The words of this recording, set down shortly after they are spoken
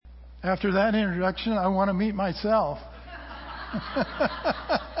After that introduction, I want to meet myself.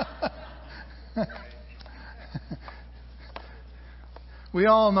 We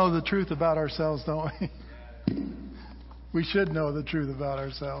all know the truth about ourselves, don't we? We should know the truth about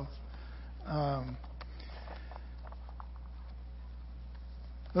ourselves.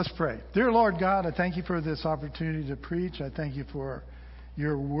 Let's pray. Dear Lord God, I thank you for this opportunity to preach. I thank you for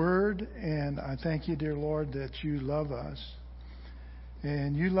your word. And I thank you, dear Lord, that you love us.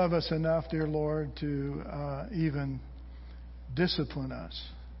 And you love us enough, dear Lord, to even discipline us.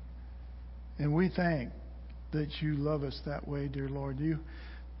 And we thank that you love us that way, dear Lord.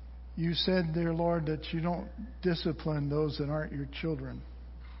 You said, dear Lord, that you don't discipline those that aren't your children.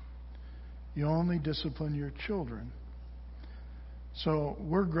 You only discipline your children. So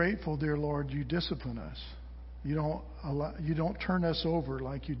we're grateful, dear Lord, you discipline us. You don't turn us over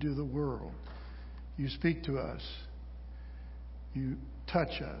like you do the world. You speak to us. You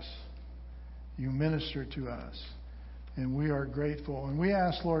touch us. You minister to us. And we are grateful. And we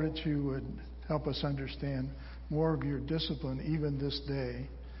ask, Lord, that you would help us understand more of your discipline even this day.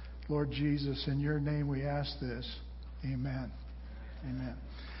 Lord Jesus, in your name we ask this. Amen. Amen.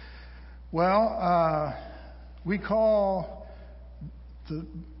 Well, we call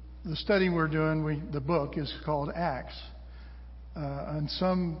the study we're doing, the book is called Acts. On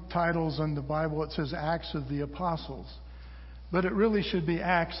some titles in the Bible it says Acts of the Apostles. But it really should be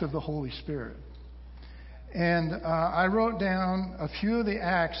Acts of the Holy Spirit. And I wrote down a few of the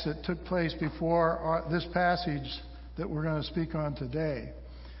acts that took place before this passage that we're going to speak on today.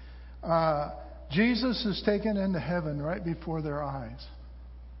 Jesus is taken into heaven right before their eyes.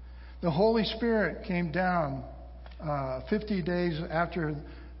 The Holy Spirit came down 50 days after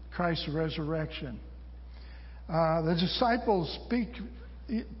Christ's resurrection. The disciples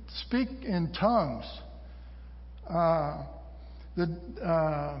speak in tongues.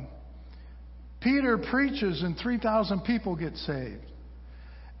 Peter preaches and 3,000 people get saved.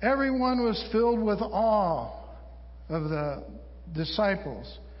 Everyone was filled with awe of the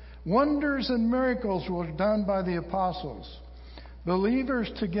disciples. Wonders and miracles were done by the apostles.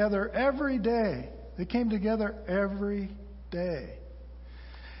 Believers together every day. They came together every day.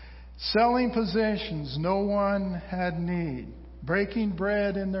 Selling possessions no one had need. Breaking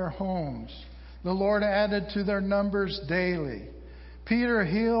bread in their homes. The Lord added to their numbers daily. Peter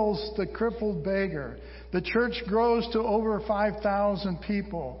heals the crippled beggar. The church grows to over 5,000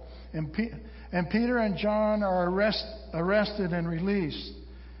 people. And Peter and John are arrested and released.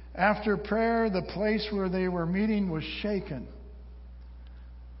 After prayer, the place where they were meeting was shaken.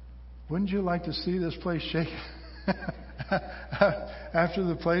 Wouldn't you like to see this place shaken? After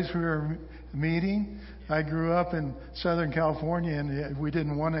the place we were meeting, I grew up in Southern California and we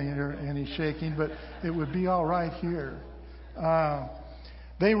didn't want to hear any shaking, but it would be all right here.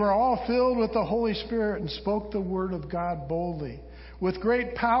 They were all filled with the Holy Spirit and spoke the word of God boldly. With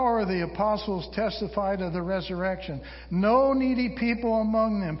great power, the apostles testified of the resurrection. No needy people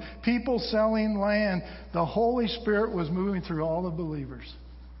among them, people selling land. The Holy Spirit was moving through all the believers.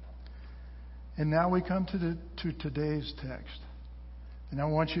 And now we come to today's text. And I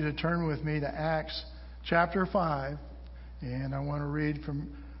want you to turn with me to Acts chapter 5. And I want to read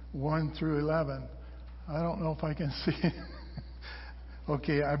from 1 through 11. I don't know if I can see it.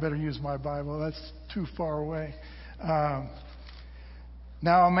 Okay, I better use my Bible. That's too far away.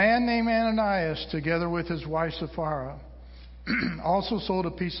 Now a man named Ananias, together with his wife Sapphira, also sold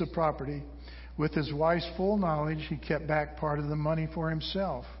a piece of property. With his wife's full knowledge, he kept back part of the money for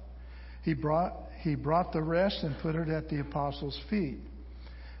himself. He brought the rest and put it at the apostles' feet.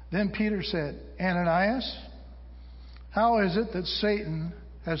 Then Peter said, Ananias, how is it that Satan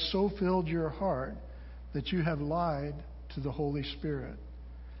has so filled your heart that you have lied to the Holy Spirit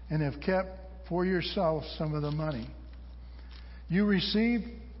and have kept for yourself some of the money? You received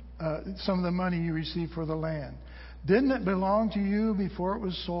some of the money you received for the land. Didn't it belong to you before it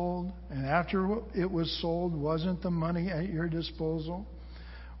was sold? And after it was sold, wasn't the money at your disposal?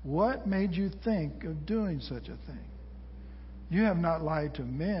 What made you think of doing such a thing? You have not lied to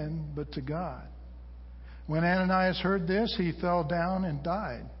men, but to God. When Ananias heard this, he fell down and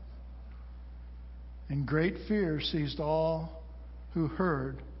died. And great fear seized all who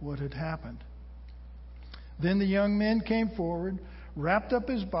heard what had happened. Then the young men came forward, wrapped up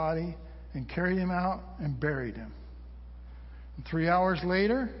his body, and carried him out and buried him. And 3 hours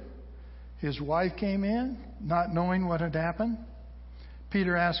later, his wife came in, not knowing what had happened.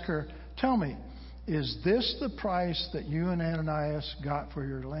 Peter asked her, tell me, is this the price that you and Ananias got for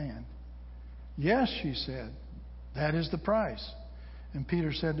your land? Yes, she said, that is the price. And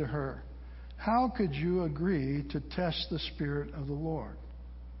Peter said to her, how could you agree to test the Spirit of the Lord?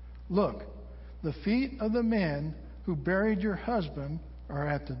 Look, the feet of the men who buried your husband are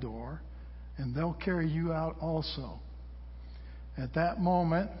at the door, and they'll carry you out also." At that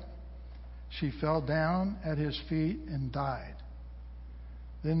moment, she fell down at his feet and died.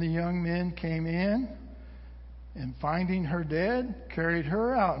 Then the young men came in, and finding her dead, carried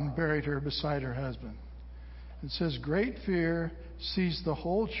her out and buried her beside her husband. It says, great fear seized the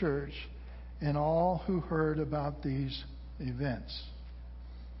whole church and all who heard about these events.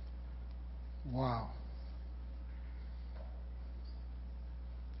 Wow.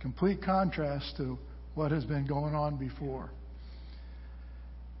 Complete contrast to what has been going on before.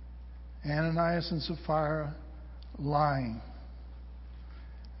 Ananias and Sapphira lying.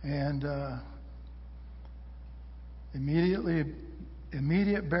 And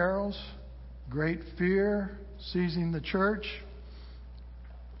immediate burials, great fear seizing the church.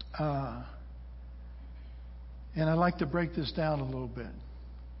 And I'd like to break this down a little bit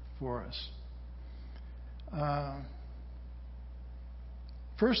for us.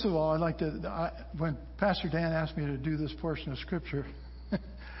 First of all, I'd like to, when Pastor Dan asked me to do this portion of Scripture,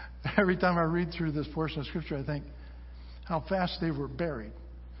 every time I read through this portion of Scripture, I think how fast they were buried.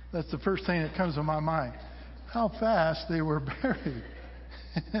 That's the first thing that comes to my mind. How fast they were buried.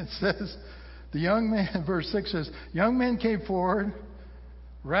 It says, the young man, verse 6 says, young men came forward,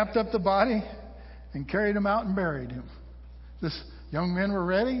 wrapped up the body, and carried him out and buried him. This young men were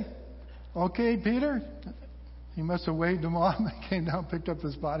ready. Okay, Peter. He must have waved them on. They came down, picked up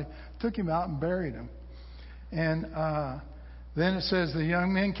his body, took him out and buried him. And then it says the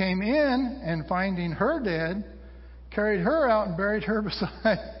young men came in and finding her dead, carried her out and buried her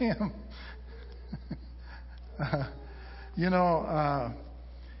beside him.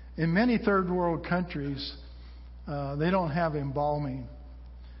 In many third world countries, they don't have embalming.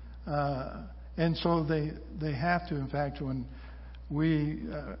 And so they have to. In fact, when we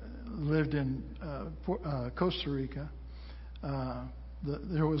lived in Costa Rica,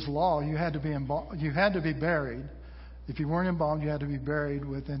 there was law. You had to be buried. If you weren't embalmed, you had to be buried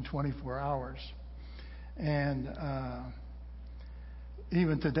within 24 hours. And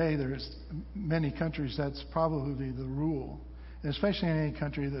even today, there's many countries that's probably the rule, especially in any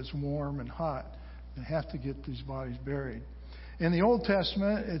country that's warm and hot. They have to get these bodies buried. In the Old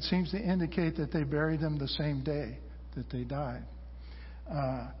Testament, it seems to indicate that they buried them the same day that they died.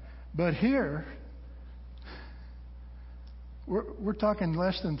 But here, we're talking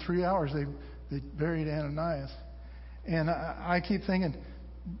less than 3 hours. They buried Ananias. And I keep thinking,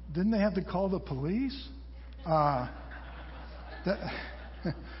 didn't they have to call the police? Wasn't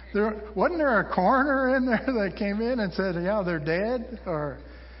there a coroner in there that came in and said, yeah, they're dead? Or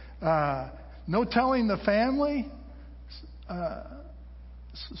no telling the family?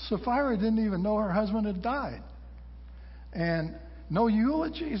 Sapphira didn't even know her husband had died. And no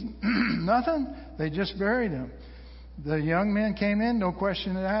eulogies, nothing. They just buried him. The young men came in, no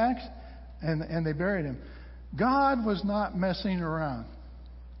question asked, and they buried him. God was not messing around.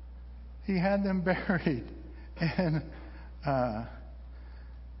 He had them buried. And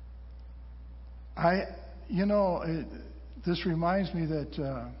this reminds me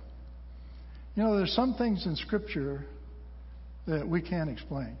that, there's some things in Scripture that we can't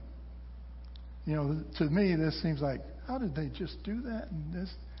explain. To me, this seems like, how did they just do that? And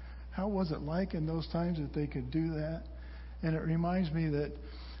this, how was it like in those times that they could do that? And it reminds me that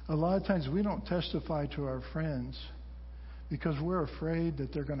a lot of times we don't testify to our friends because we're afraid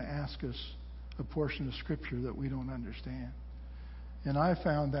that they're going to ask us a portion of Scripture that we don't understand. And I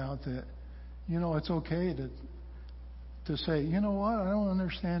found out that, it's okay to say, you know what, I don't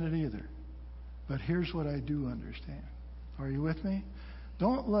understand it either. But here's what I do understand. Are you with me?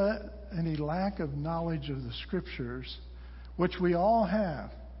 Don't let any lack of knowledge of the Scriptures, which we all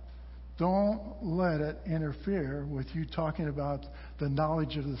have, don't let it interfere with you talking about the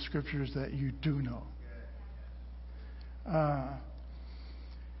knowledge of the Scriptures that you do know.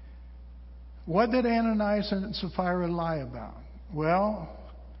 What did Ananias and Sapphira lie about? Well,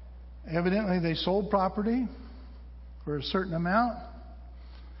 evidently they sold property for a certain amount.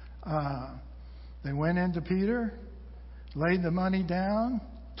 They went into Peter, laid the money down,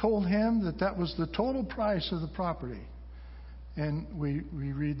 told him that was the total price of the property. And we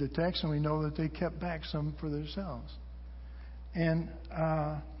read the text and we know that they kept back some for themselves. And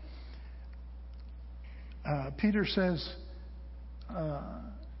Peter says,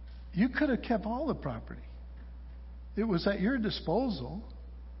 you could have kept all the property. It was at your disposal.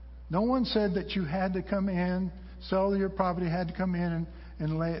 No one said that you had to come in, sell your property, had to come in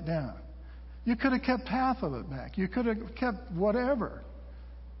and lay it down. You could have kept half of it back. You could have kept whatever.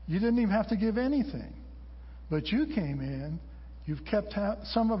 You didn't even have to give anything. But you came in, You've kept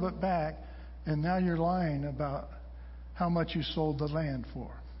some of it back, and now you're lying about how much you sold the land for.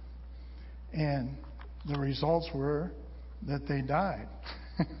 And the results were that they died.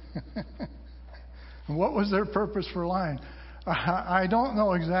 And what was their purpose for lying? I don't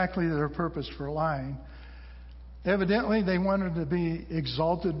know exactly their purpose for lying. Evidently, they wanted to be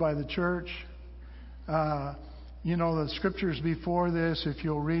exalted by the church. The scriptures before this, if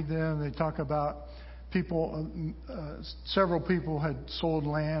you'll read them, they talk about people, several people had sold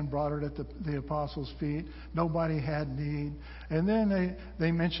land, brought it at the apostles' feet. Nobody had need. And then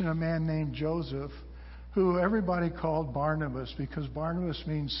they mention a man named Joseph, who everybody called Barnabas, because Barnabas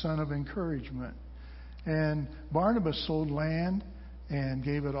means son of encouragement. And Barnabas sold land and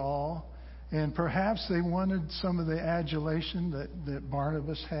gave it all. And perhaps they wanted some of the adulation that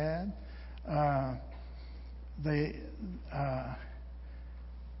Barnabas had. They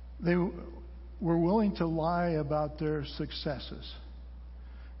were willing to lie about their successes.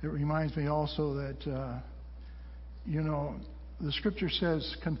 It reminds me also that, the scripture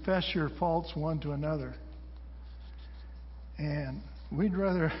says, confess your faults one to another. And we'd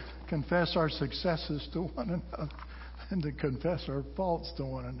rather confess our successes to one another than to confess our faults to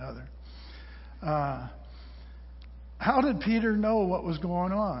one another. How did Peter know what was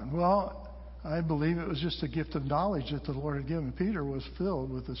going on? Well, I believe it was just a gift of knowledge that the Lord had given. Peter was filled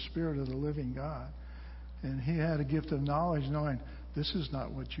with the Spirit of the living God. And he had a gift of knowledge, knowing this is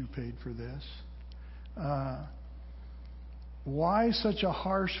not what you paid for this. Why such a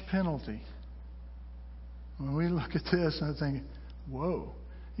harsh penalty? When we look at this and I think, whoa,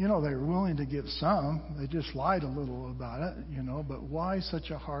 they were willing to give some. They just lied a little about it, but why such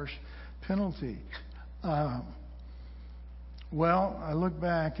a harsh penalty? Well, I look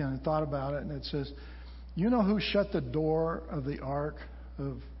back and I thought about it, and it says, who shut the door of the ark,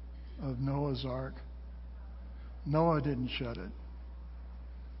 of Noah's ark? Noah didn't shut it.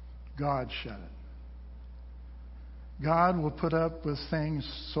 God shut it. God will put up with things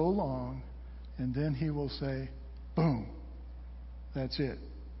so long, and then he will say, boom, that's it.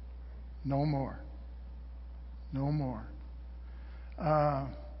 No more. No more.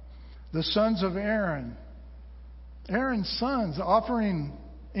 The sons of Aaron's sons offering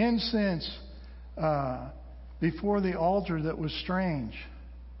incense before the altar that was strange.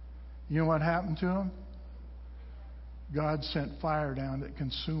 You know what happened to them? God sent fire down that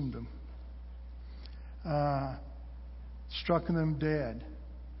consumed them. Struck them dead.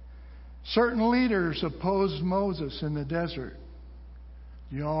 Certain leaders opposed Moses in the desert.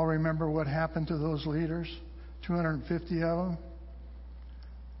 Do you all remember what happened to those leaders? 250 of them?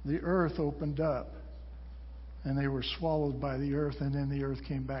 The earth opened up, and they were swallowed by the earth, and then the earth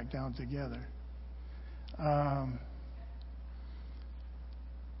came back down together.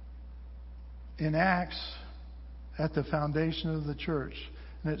 In Acts, at the foundation of the church,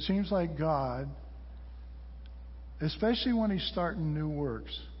 and it seems like God, especially when he's starting new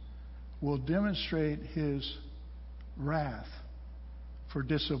works, will demonstrate his wrath for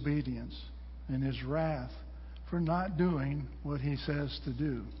disobedience and his wrath for not doing what he says to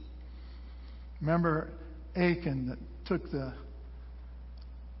do. Remember Achan that took the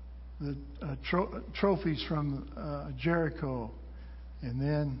trophies from Jericho, and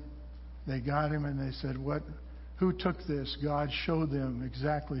then they got him and they said, who took this? God showed them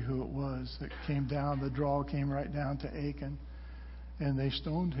exactly who it was that came down. The draw came right down to Achan, and they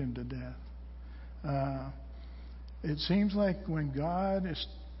stoned him to death. It seems like when God,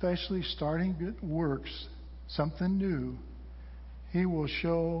 especially starting good works, something new, he will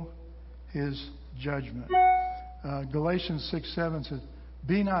show his judgment. Galatians 6:7 says,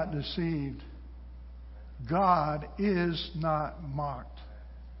 be not deceived. God is not mocked.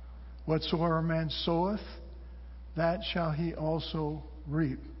 Whatsoever man soweth, that shall he also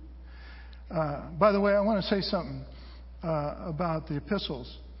reap. By the way, I want to say something about the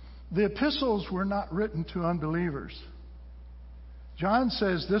epistles. The epistles were not written to unbelievers. John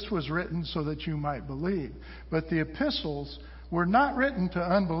says this was written so that you might believe. But the epistles were not written to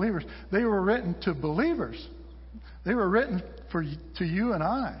unbelievers. They were written to believers. They were written to you and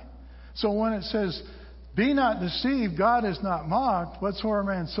I. So when it says, be not deceived, God is not mocked, whatsoever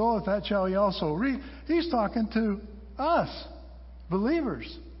man soweth, that shall he also reap, he's talking to us,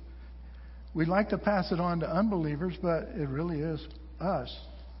 believers. We'd like to pass it on to unbelievers, but it really is us.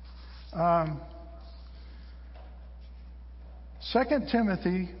 2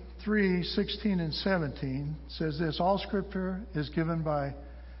 Timothy 3:16 and 17 says this, all Scripture is given by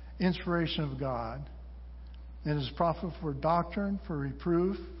inspiration of God. It is profitable for doctrine, for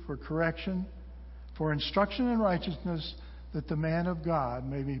reproof, for correction, for instruction in righteousness, that the man of God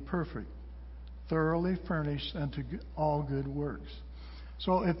may be perfect, thoroughly furnished unto all good works.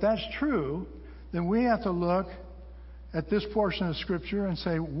 So if that's true, then we have to look at this portion of Scripture and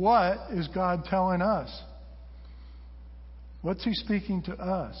say, what is God telling us? What's He speaking to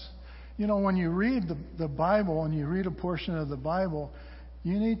us? You know, when you read the Bible and you read a portion of the Bible,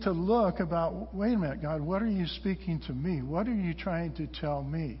 you need to look about, wait a minute, God, what are you speaking to me? What are you trying to tell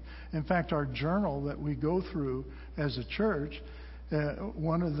me? In fact, our journal that we go through as a church,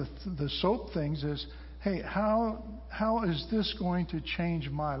 one of the SOAP things is, hey, how is this going to change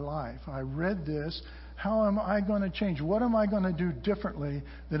my life? I read this. How am I going to change? What am I going to do differently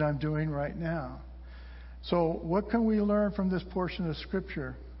than I'm doing right now? So what can we learn from this portion of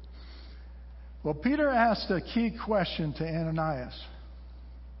Scripture? Well, Peter asked a key question to Ananias.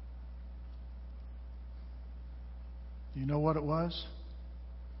 Do you know what it was?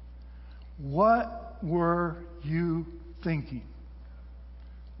 What were you thinking?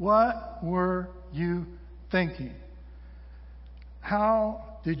 What were you thinking?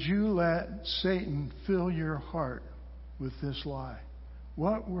 How did you let Satan fill your heart with this lie?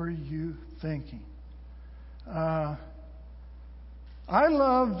 What were you thinking? I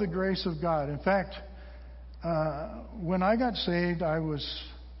love the grace of God. In fact, when I got saved, I was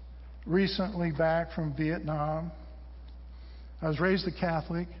recently back from Vietnam. I was raised a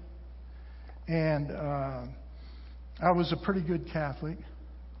Catholic, and I was a pretty good Catholic.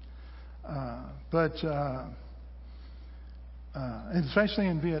 But especially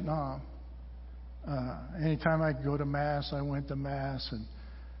in Vietnam, anytime I'd go to Mass, I went to Mass, and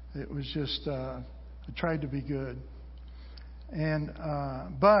it was just, I tried to be good. And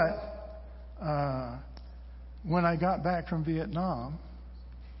but when I got back from Vietnam,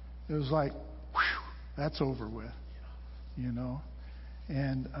 it was like, whew, that's over with, you know.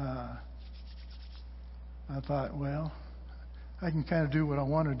 And I thought, well, I can kind of do what I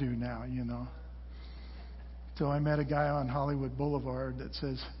want to do now, you know. So I met a guy on Hollywood Boulevard that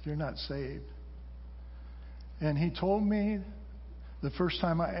says, you're not saved. And he told me the first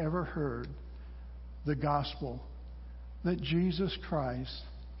time I ever heard the gospel that Jesus Christ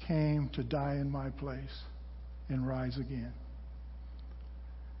came to die in my place and rise again.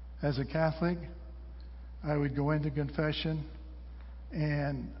 As a Catholic, I would go into confession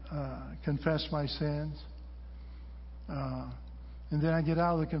and confess my sins. And then I get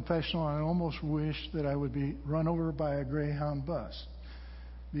out of the confessional and I almost wish that I would be run over by a Greyhound bus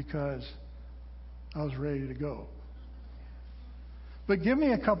because I was ready to go. But give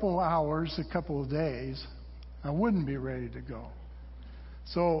me a couple of hours, a couple of days, I wouldn't be ready to go.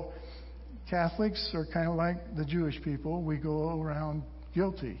 So Catholics are kind of like the Jewish people. We go around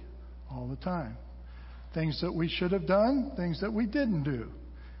guilty all the time. Things that we should have done, things that we didn't do,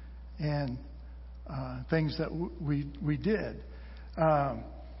 and things that we did.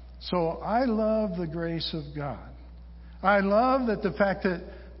 So I love the grace of God. I love that the fact that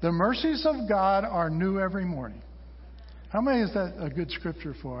the mercies of God are new every morning. How many is that a good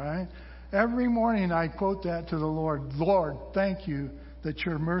scripture for? Right? Every morning I quote that to the Lord. Lord, thank you that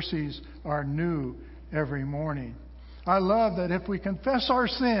your mercies are new every morning. I love that if we confess our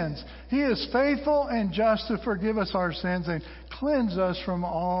sins, He is faithful and just to forgive us our sins and cleanse us from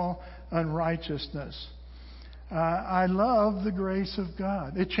all unrighteousness. I love the grace of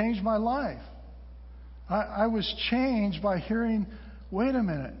God. It changed my life. I was changed by hearing, wait a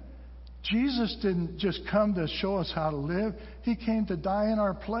minute, Jesus didn't just come to show us how to live. He came to die in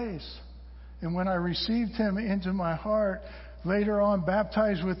our place. And when I received Him into my heart, later on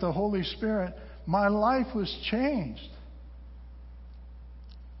baptized with the Holy Spirit, my life was changed.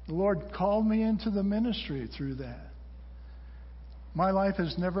 The Lord called me into the ministry through that. My life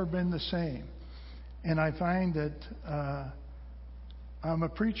has never been the same. And I find that I'm a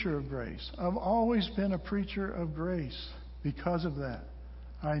preacher of grace. I've always been a preacher of grace because of that.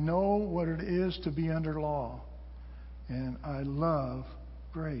 I know what it is to be under law. And I love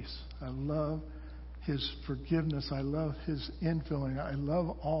grace. I love His forgiveness. I love His infilling. I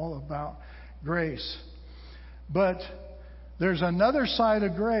love all about grace. But there's another side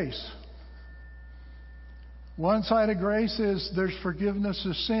of grace. One side of grace is there's forgiveness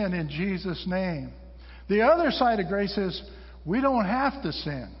of sin in Jesus' name. The other side of grace is we don't have to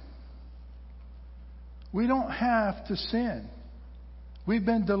sin. We don't have to sin. We've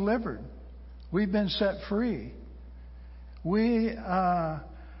been delivered. We've been set free.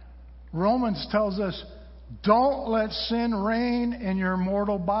 Romans tells us, don't let sin reign in your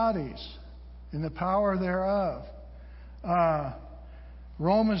mortal bodies, in the power thereof.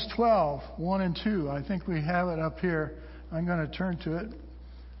 Romans 12, 1 and 2. I think we have it up here. I'm going to turn to it.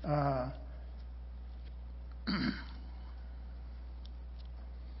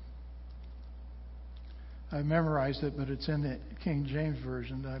 I memorized it, but it's in the King James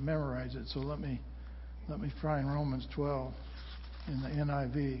Version. I memorized it, so let me find Romans 12 in the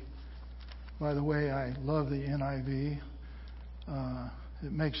NIV. By the way, I love the NIV.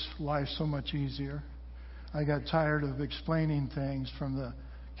 It makes life so much easier. I got tired of explaining things from the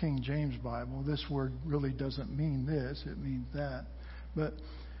King James Bible. This word really doesn't mean this, it means that. But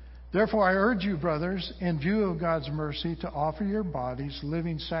therefore I urge you, brothers, in view of God's mercy, to offer your bodies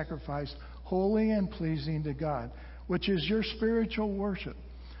living sacrifice, holy and pleasing to God, which is your spiritual worship.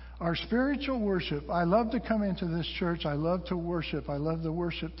 Our spiritual worship. I love to come into this church. I love to worship. I love the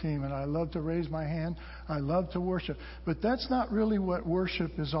worship team, and I love to raise my hand. I love to worship. But that's not really what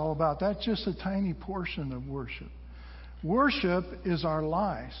worship is all about. That's just a tiny portion of worship. Worship is our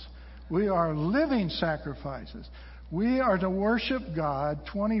lives. We are living sacrifices. We are to worship God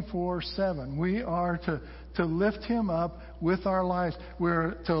 24/7. We are to lift Him up with our lives.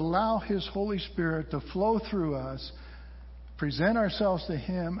 We're to allow His Holy Spirit to flow through us, present ourselves to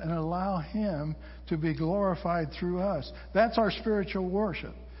Him, and allow Him to be glorified through us. That's our spiritual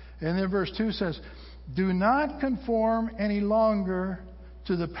worship. And then verse 2 says, do not conform any longer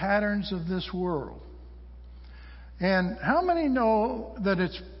to the patterns of this world. And how many know that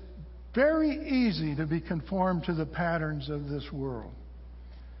it's very easy to be conformed to the patterns of this world?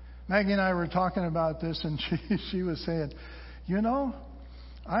 Maggie and I were talking about this, and she was saying,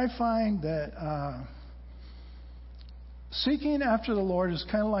 I find that seeking after the Lord is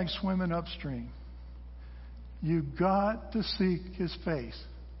kind of like swimming upstream. You've got to seek His face.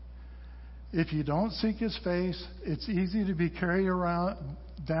 If you don't seek His face, it's easy to be carried around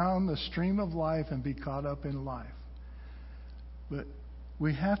down the stream of life and be caught up in life. But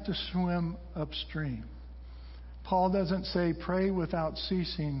we have to swim upstream. Paul doesn't say pray without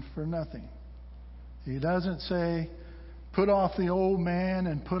ceasing for nothing. He doesn't say put off the old man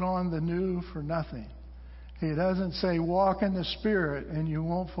and put on the new for nothing. He doesn't say walk in the Spirit and you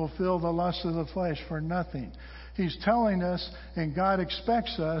won't fulfill the lust of the flesh for nothing. He's telling us, and God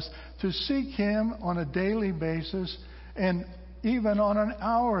expects us, to seek Him on a daily basis and even on an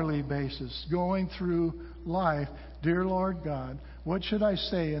hourly basis going through life. Dear Lord God, what should I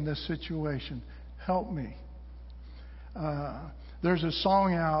say in this situation? Help me. There's a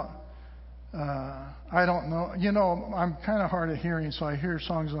song out. I don't know. I'm kind of hard of hearing, so I hear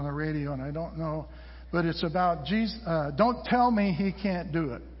songs on the radio, and I don't know. But it's about Jesus. Don't tell me He can't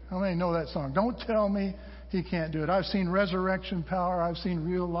do it. How many know that song? Don't tell me He can't do it. I've seen resurrection power. I've seen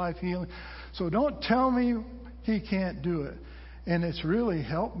real life healing. So don't tell me He can't do it. And it's really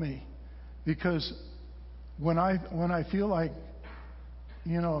helped me, because when I feel like,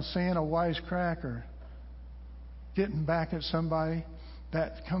 saying a wisecrack or getting back at somebody,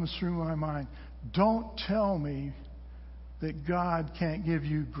 that comes through my mind. Don't tell me that God can't give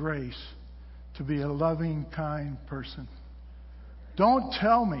you grace to be a loving, kind person. Don't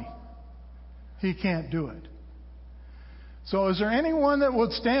tell me He can't do it. So is there anyone that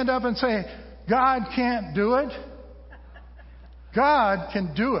would stand up and say, God can't do it? God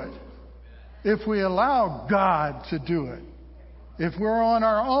can do it if we allow God to do it. If we're on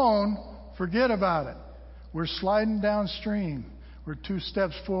our own, forget about it. We're sliding downstream. We're 2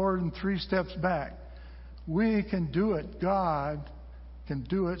 steps forward and 3 steps back. We can do it. God can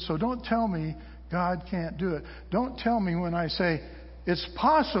do it. So don't tell me God can't do it. Don't tell me when I say it's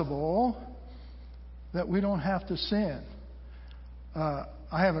possible that we don't have to sin. I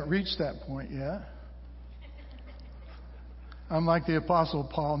haven't reached that point yet. I'm like the Apostle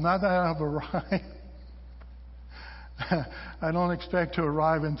Paul. Not that I've arrived. I don't expect to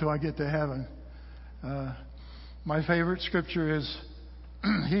arrive until I get to heaven. My favorite scripture is,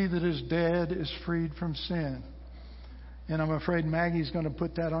 he that is dead is freed from sin. And I'm afraid Maggie's going to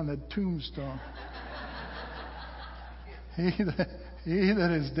put that on the tombstone. He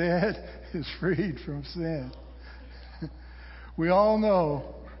that is dead is freed from sin. We all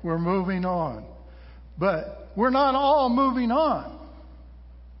know we're moving on. But we're not all moving on.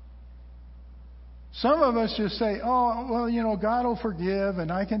 Some of us just say, oh, well, God will forgive,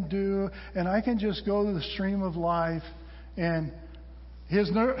 and I can just go to the stream of life, and His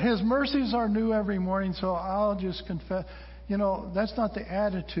mercies are new every morning, so I'll just confess. That's not the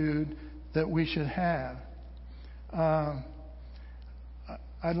attitude that we should have. I'd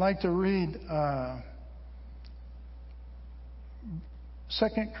like to read 2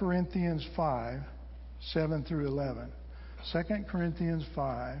 Corinthians 5, 7 through 11. 2 Corinthians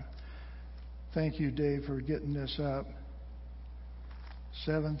 5. Thank you, Dave, for getting this up.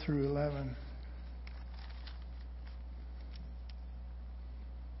 7 through 11.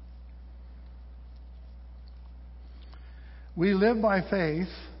 We live by faith,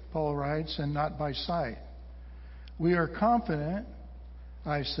 Paul writes, and not by sight. We are confident,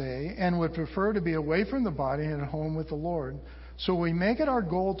 I say, and would prefer to be away from the body and at home with the Lord. So we make it our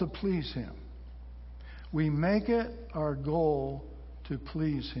goal to please Him. We make it our goal to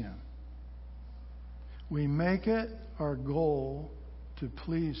please Him. We make it our goal to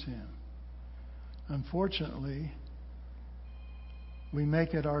please Him. Unfortunately, we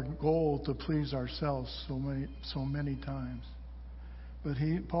make it our goal to please ourselves so many times. But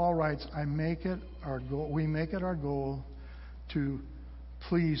Paul writes, we make it our goal to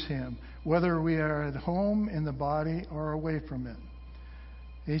please Him, whether we are at home in the body or away from it.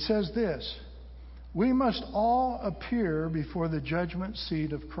 He says this, we must all appear before the judgment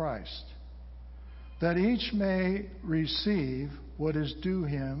seat of Christ, that each may receive what is due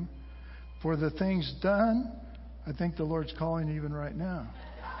him for the things done. I think the Lord's calling even right now.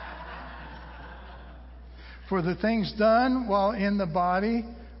 For the things done while in the body,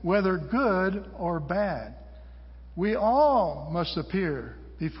 whether good or bad. We all must appear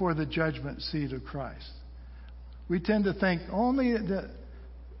before the judgment seat of Christ. We tend to think only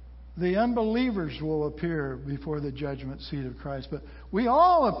the unbelievers will appear before the judgment seat of Christ. But we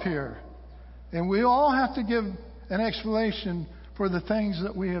all appear. And we all have to give an explanation for the things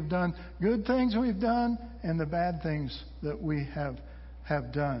that we have done, good things we've done, and the bad things that we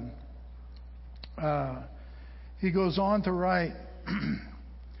have done. He goes on to write,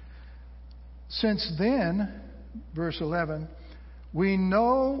 since then, verse 11, we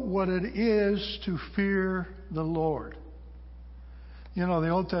know what it is to fear the Lord. You know, the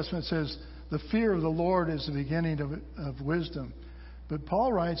Old Testament says the fear of the Lord is the beginning of wisdom. But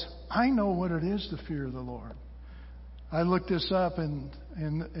Paul writes, I know what it is to fear the Lord. I looked this up in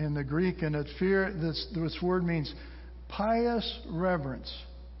the Greek, and this word means pious reverence.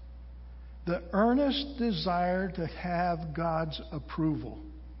 The earnest desire to have God's approval.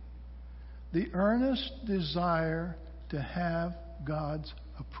 The earnest desire to have God's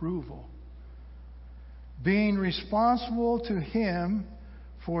approval. Being responsible to Him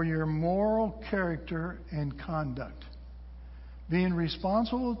for your moral character and conduct. Being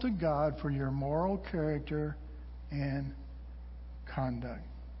responsible to God for your moral character and conduct.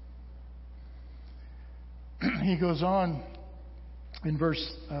 He goes on in verse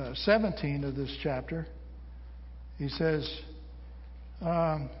 17 of this chapter. He says,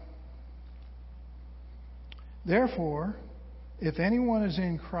 therefore, if anyone is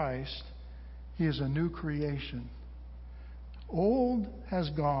in Christ, he is a new creation. Old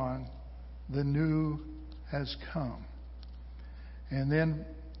has gone, the new has come. And then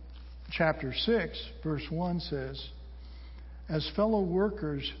chapter 6, verse 1 says, as fellow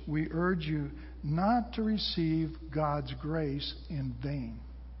workers, we urge you not to receive God's grace in vain.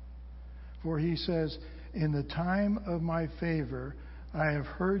 For he says, in the time of my favor I have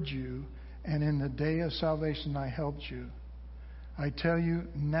heard you, and in the day of salvation I helped you. I tell you,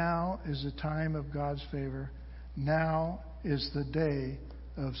 now is the time of God's favor. Now is the day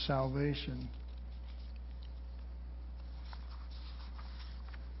of salvation.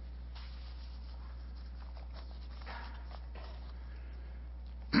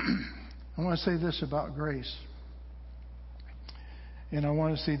 I want to say this about grace. And I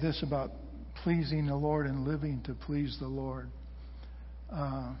want to say this about pleasing the Lord and living to please the Lord.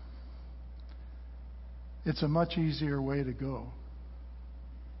 It's a much easier way to go.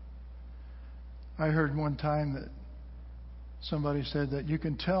 I heard one time that somebody said that you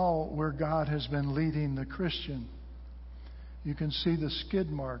can tell where God has been leading the Christian. You can see the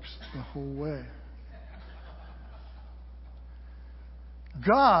skid marks the whole way.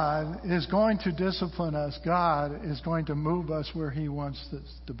 God is going to discipline us. God is going to move us where He wants us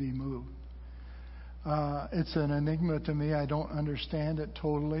to be moved. It's an enigma to me. I don't understand it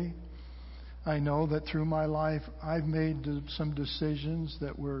totally. I know that through my life I've made some decisions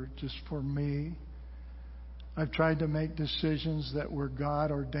that were just for me. I've tried to make decisions that were God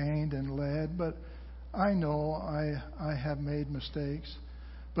ordained and led, but I know I have made mistakes.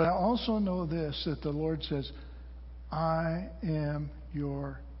 But I also know this, that the Lord says, I am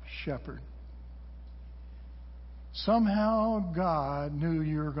your shepherd. Somehow God knew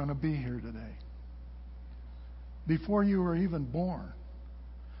you were going to be here today. Before you were even born.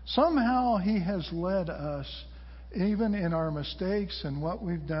 Somehow He has led us, even in our mistakes and what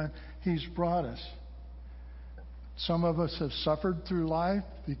we've done, He's brought us. Some of us have suffered through life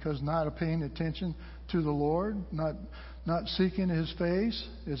because not paying attention to the Lord, not seeking His face.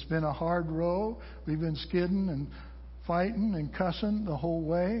 It's been a hard road. We've been skidding and fighting and cussing the whole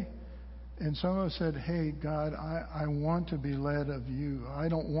way. And some of us said, hey, God, I want to be led of you. I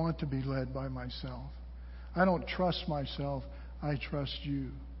don't want to be led by myself. I don't trust myself. I trust you.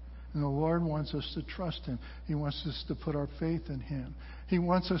 And the Lord wants us to trust Him. He wants us to put our faith in Him. He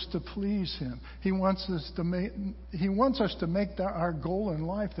wants us to please Him. He wants us to make that our goal in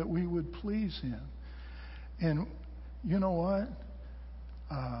life, that we would please Him. And you know what?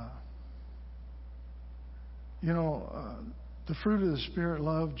 The fruit of the Spirit,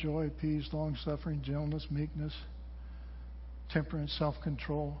 love, joy, peace, long-suffering, gentleness, meekness, temperance,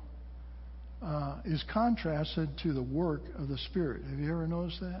 self-control, is contrasted to the work of the Spirit. Have you ever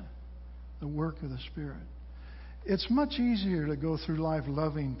noticed that? The work of the Spirit. It's much easier to go through life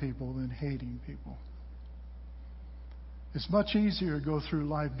loving people than hating people. It's much easier to go through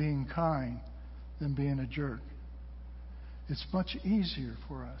life being kind than being a jerk. It's much easier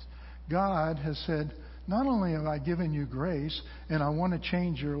for us. God has said, not only have I given you grace and I want to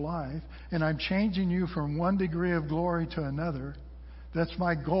change your life, and I'm changing you from one degree of glory to another. That's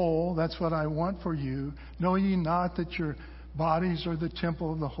my goal. That's what I want for you. Know ye not that your bodies are the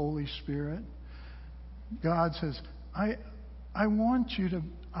temple of the Holy Spirit? God says, I want you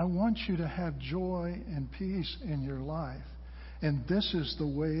to have joy and peace in your life. And this is the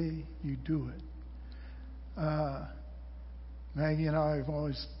way you do it. Maggie and I have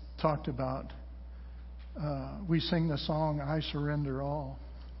always talked about, we sing the song, I Surrender All.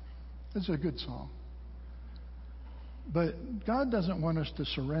 It's a good song. But God doesn't want us to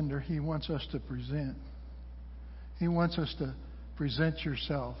surrender. He wants us to present. He wants us to present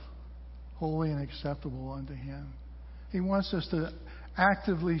yourself holy and acceptable unto Him. He wants us to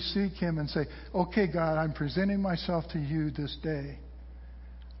actively seek Him and say, okay, God, I'm presenting myself to you this day.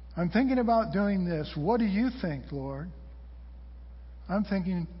 I'm thinking about doing this. What do you think, Lord? I'm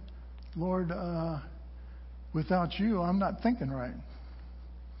thinking, Lord, without you, I'm not thinking right.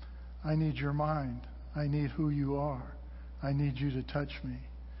 I need your mind. I need who you are. I need you to touch me.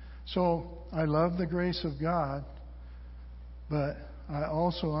 So I love the grace of God, but I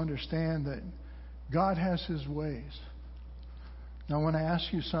also understand that God has His ways. Now, I want to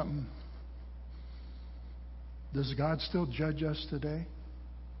ask you something. Does God still judge us today?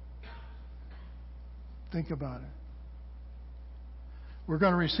 Think about it. We're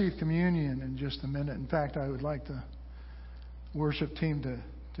going to receive communion in just a minute. In fact, I would like the worship team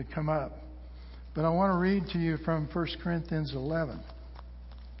to come up. But I want to read to you from 1 Corinthians 11.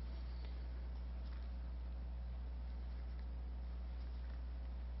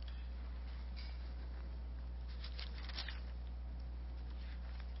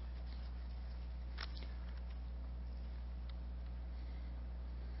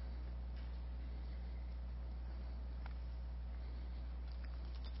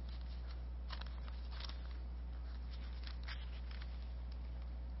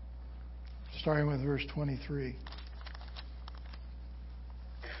 Starting with verse 23.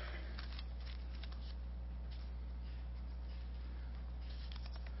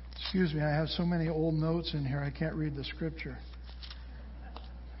 Excuse me, I have so many old notes in here I can't read the scripture.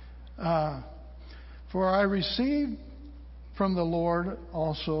 For I received from the Lord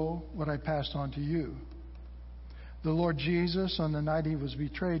also what I passed on to you. The Lord Jesus, on the night He was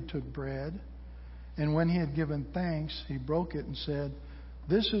betrayed, took bread, and when He had given thanks, He broke it and said,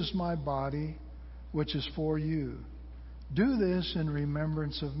 "This is my body, which is for you. Do this in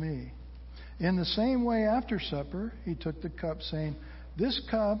remembrance of me." In the same way, after supper, He took the cup, saying, "This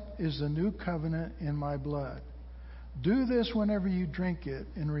cup is the new covenant in my blood. Do this whenever you drink it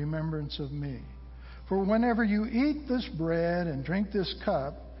in remembrance of me. For whenever you eat this bread and drink this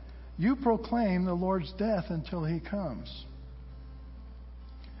cup, you proclaim the Lord's death until He comes."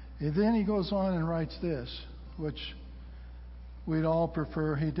 And then He goes on and writes this, which we'd all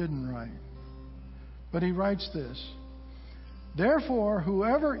prefer He didn't write. But He writes this: "Therefore,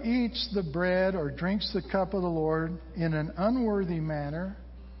 whoever eats the bread or drinks the cup of the Lord in an unworthy manner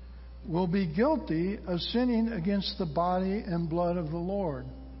will be guilty of sinning against the body and blood of the Lord.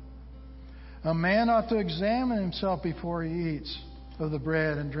 A man ought to examine himself before he eats of the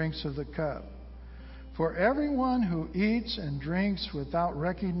bread and drinks of the cup. For everyone who eats and drinks without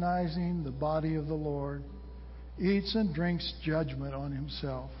recognizing the body of the Lord eats and drinks judgment on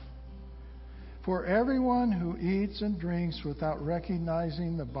himself. For everyone who eats and drinks without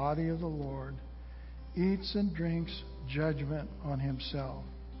recognizing the body of the Lord eats and drinks judgment on himself.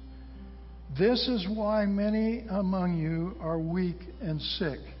 This is why many among you are weak and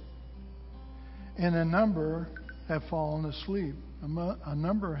sick, and a number have fallen asleep. A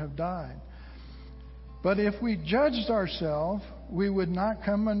number have died. But if we judged ourselves, we would not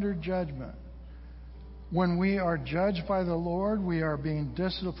come under judgment. When we are judged by the Lord, we are being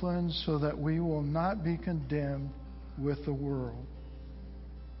disciplined so that we will not be condemned with the world."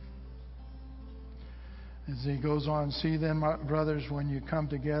 As he goes on, see then, my brothers, when you come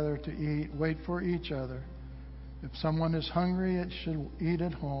together to eat, wait for each other. If someone is hungry, it should eat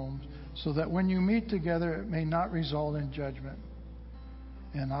at home, so that when you meet together, it may not result in judgment.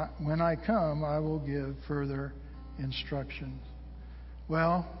 And when I come, I will give further instructions.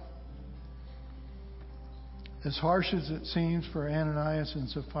 Well, as harsh as it seems for Ananias and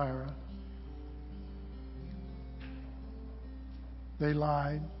Sapphira, they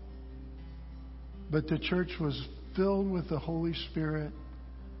lied. But the church was filled with the Holy Spirit.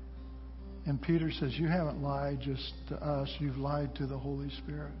 And Peter says, you haven't lied just to us, you've lied to the Holy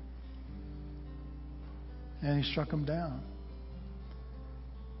Spirit. And he struck them down.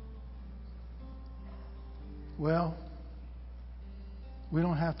 Well, we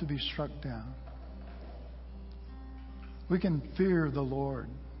don't have to be struck down. We can fear the Lord,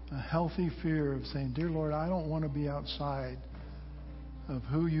 a healthy fear of saying, dear Lord, I don't want to be outside of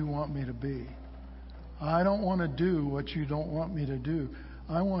who you want me to be. I don't want to do what you don't want me to do.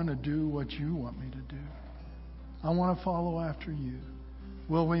 I want to do what you want me to do. I want to follow after you.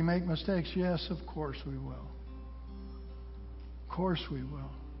 Will we make mistakes? Yes, of course we will. Of course we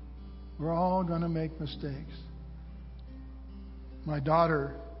will. We're all going to make mistakes. My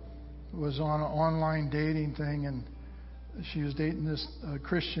daughter was on an online dating thing, and she was dating this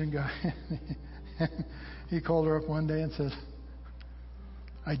Christian guy. He called her up one day and said,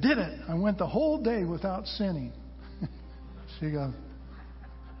 I did it. I went the whole day without sinning. She goes,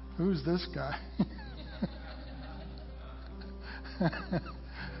 who's this guy?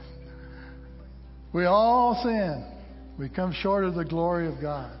 We all sin. We come short of the glory of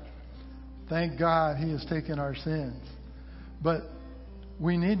God. Thank God He has taken our sins. But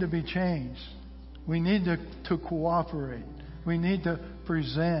we need to be changed. We need to cooperate. We need to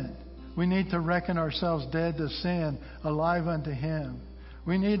present. We need to reckon ourselves dead to sin, alive unto Him.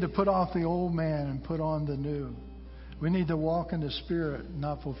 We need to put off the old man and put on the new. We need to walk in the Spirit and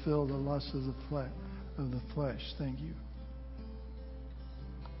not fulfill the lusts of the flesh. Thank you.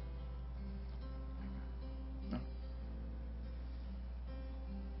 No.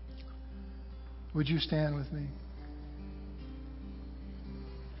 Would you stand with me?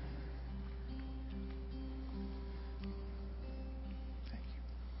 Thank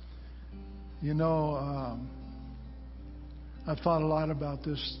you. You know, I've thought a lot about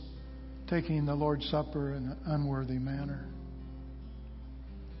this, taking the Lord's Supper in an unworthy manner.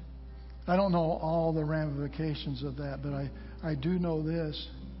 I don't know all the ramifications of that, but I do know this.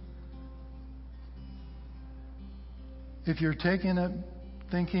 If you're taking it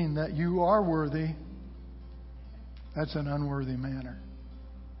thinking that you are worthy, that's an unworthy manner.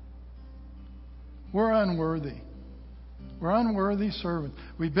 We're unworthy. We're unworthy servants.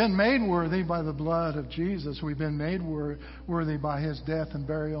 We've been made worthy by the blood of Jesus. We've been made worthy by His death and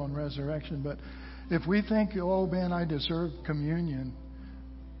burial and resurrection. But if we think, oh man, I deserve communion,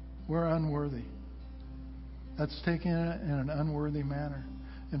 we're unworthy. That's taking it in an unworthy manner.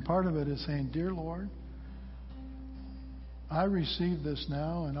 And part of it is saying, dear Lord, I receive this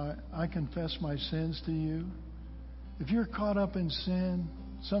now and I confess my sins to you. If you're caught up in sin,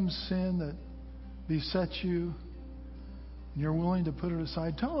 some sin that besets you, and you're willing to put it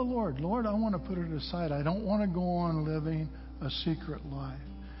aside, tell the Lord, Lord, I want to put it aside. I don't want to go on living a secret life.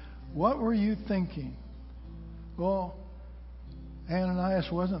 What were you thinking? Well, Ananias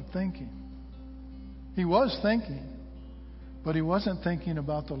wasn't thinking. He was thinking, but he wasn't thinking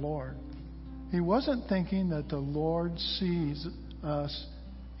about the Lord. He wasn't thinking that the Lord sees us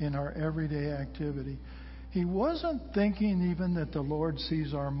in our everyday activity. He wasn't thinking even that the Lord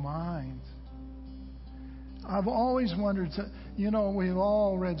sees our minds. I've always wondered, we've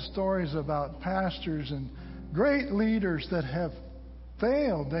all read stories about pastors and great leaders that have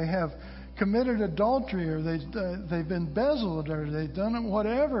failed. They have committed adultery, or they've embezzled, or they've done it,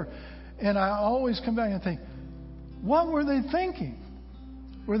 whatever. And I always come back and think, what were they thinking?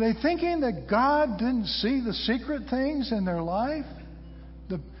 Were they thinking that God didn't see the secret things in their life?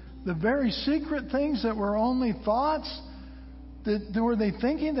 The very secret things that were only thoughts? Were they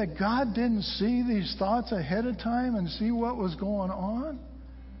thinking that God didn't see these thoughts ahead of time and see what was going on?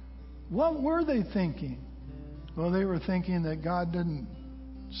 What were they thinking? Well, they were thinking that God didn't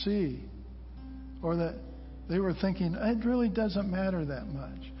see. Or that they were thinking, it really doesn't matter that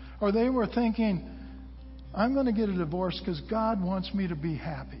much. Or they were thinking, I'm going to get a divorce because God wants me to be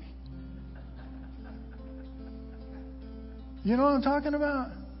happy. You know what I'm talking about?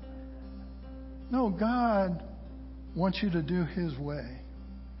 No, God wants you to do His way.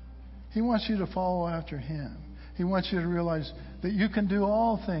 He wants you to follow after Him. He wants you to realize that you can do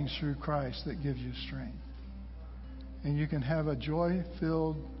all things through Christ that gives you strength. And you can have a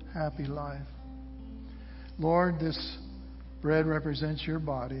joy-filled, happy life. Lord, this bread represents your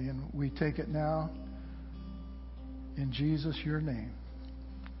body, and we take it now in Jesus, your name.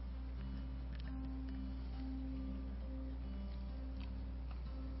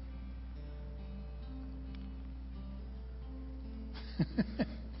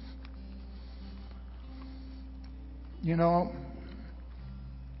 You know,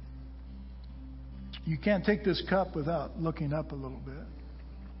 you can't take this cup without looking up a little bit.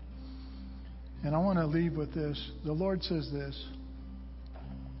 And I want to leave with this. The Lord says this.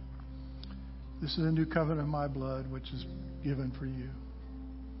 This is a new covenant of my blood, which is given for you.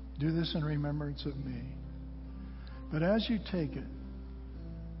 Do this in remembrance of me. But as you take it,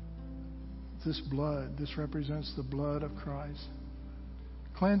 this blood, this represents the blood of Christ,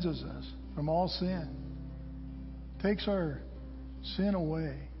 cleanses us from all sin, takes our sin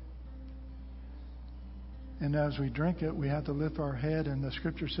away. And as we drink it, we have to lift our head. And the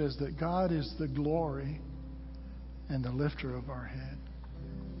Scripture says that God is the glory and the lifter of our head.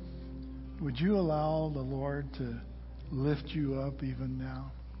 Would you allow the Lord to lift you up even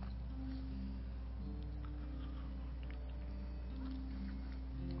now?